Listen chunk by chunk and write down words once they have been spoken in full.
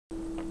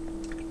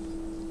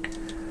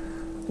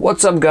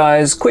What's up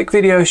guys, quick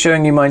video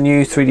showing you my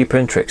new 3D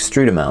printer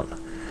extruder mount.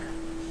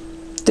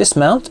 This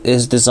mount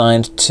is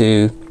designed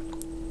to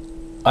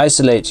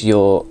isolate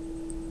your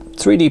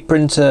 3D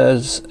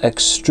printer's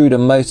extruder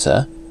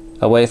motor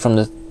away from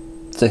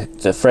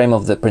the frame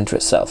of the printer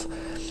itself,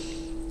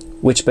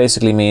 which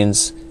basically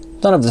means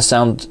none of the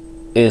sound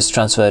is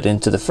transferred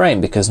into the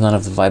frame because none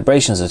of the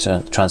vibrations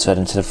are transferred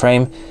into the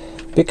frame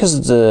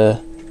because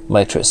the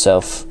motor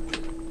itself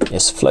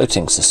is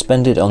floating,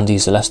 suspended on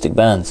these elastic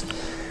bands.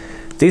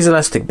 These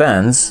elastic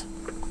bands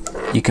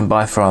you can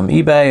buy from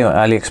eBay or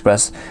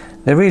AliExpress.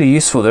 They're really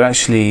useful. They're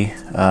actually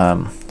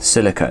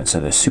silicone, so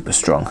they're super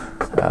strong.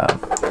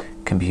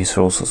 Can be used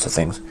for all sorts of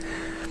things.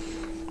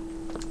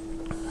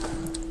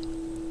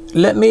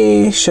 Let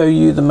me show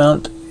you the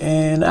mount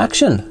in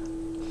action.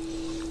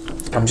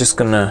 I'm just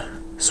gonna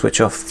switch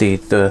off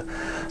the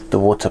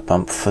water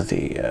pump for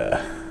the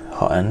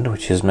hot end,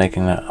 which is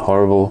making that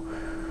horrible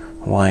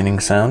whining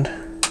sound.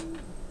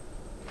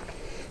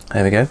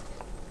 There we go.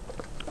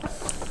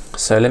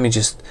 So let me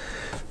just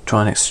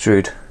try and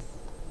extrude.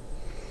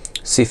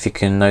 See if you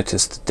can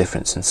notice the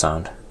difference in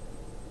sound.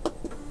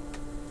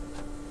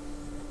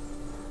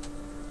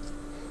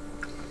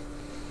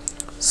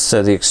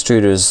 So the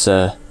extruder is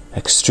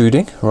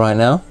extruding right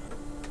now.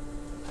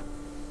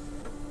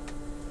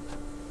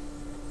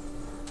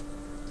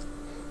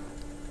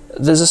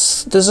 There's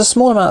a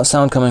small amount of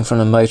sound coming from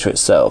the motor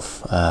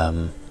itself.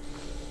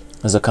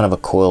 There's a kind of a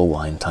coil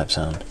whine type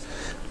sound.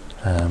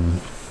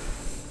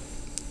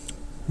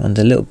 And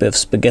a little bit of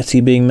spaghetti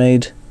being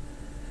made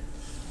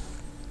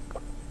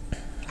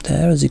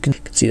there, as you can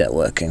see that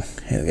working.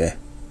 Here we go.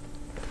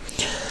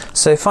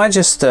 So if I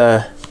just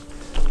touch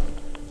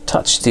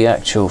the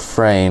actual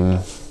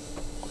frame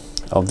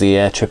of the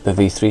Airtripper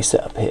V3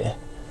 setup here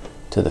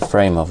to the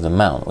frame of the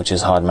mount, which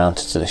is hard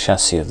mounted to the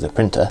chassis of the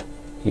printer,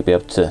 you'll be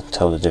able to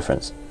tell the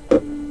difference.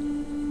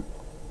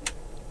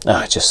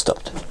 Ah, it just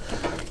stopped.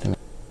 There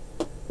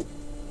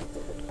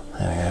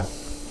we go.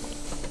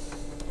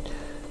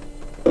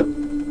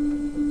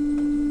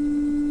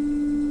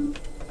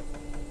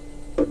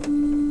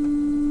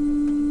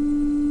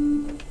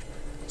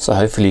 So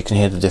hopefully you can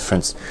hear the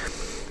difference.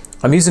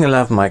 I'm using a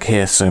lav mic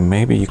here, so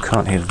maybe you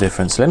can't hear the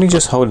difference. Let me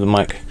just hold the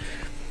mic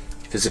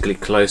physically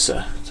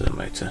closer to the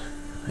motor.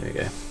 There we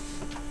go.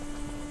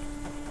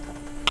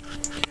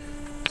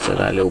 So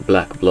that little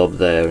black blob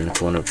there in the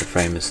corner of the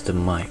frame is the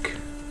mic.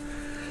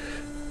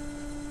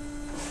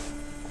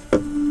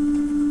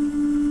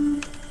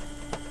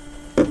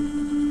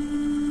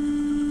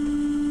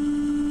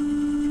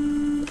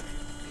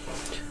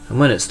 And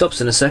when it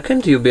stops in a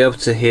second, you'll be able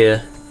to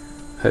hear,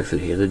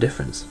 hopefully hear the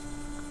difference,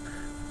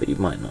 but you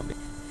might not be.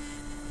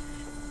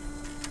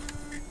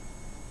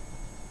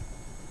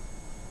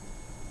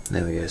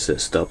 There we go, so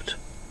it stopped.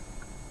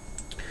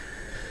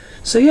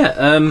 So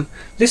yeah,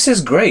 this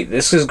is great.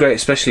 This is great,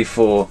 especially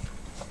for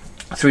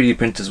 3D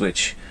printers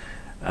which,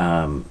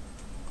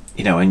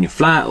 you know, in your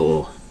flat,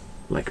 or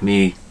like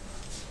me,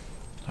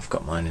 I've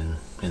got mine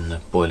in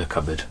the boiler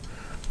cupboard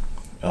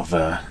of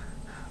a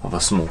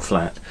small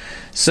flat.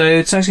 So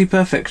it's actually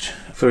perfect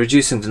for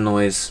reducing the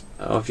noise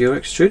of your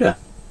extruder.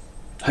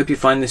 Hope you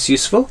find this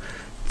useful.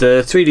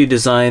 The 3D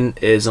design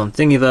is on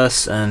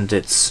Thingiverse and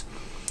it's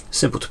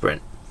simple to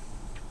print.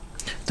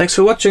 Thanks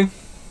for watching.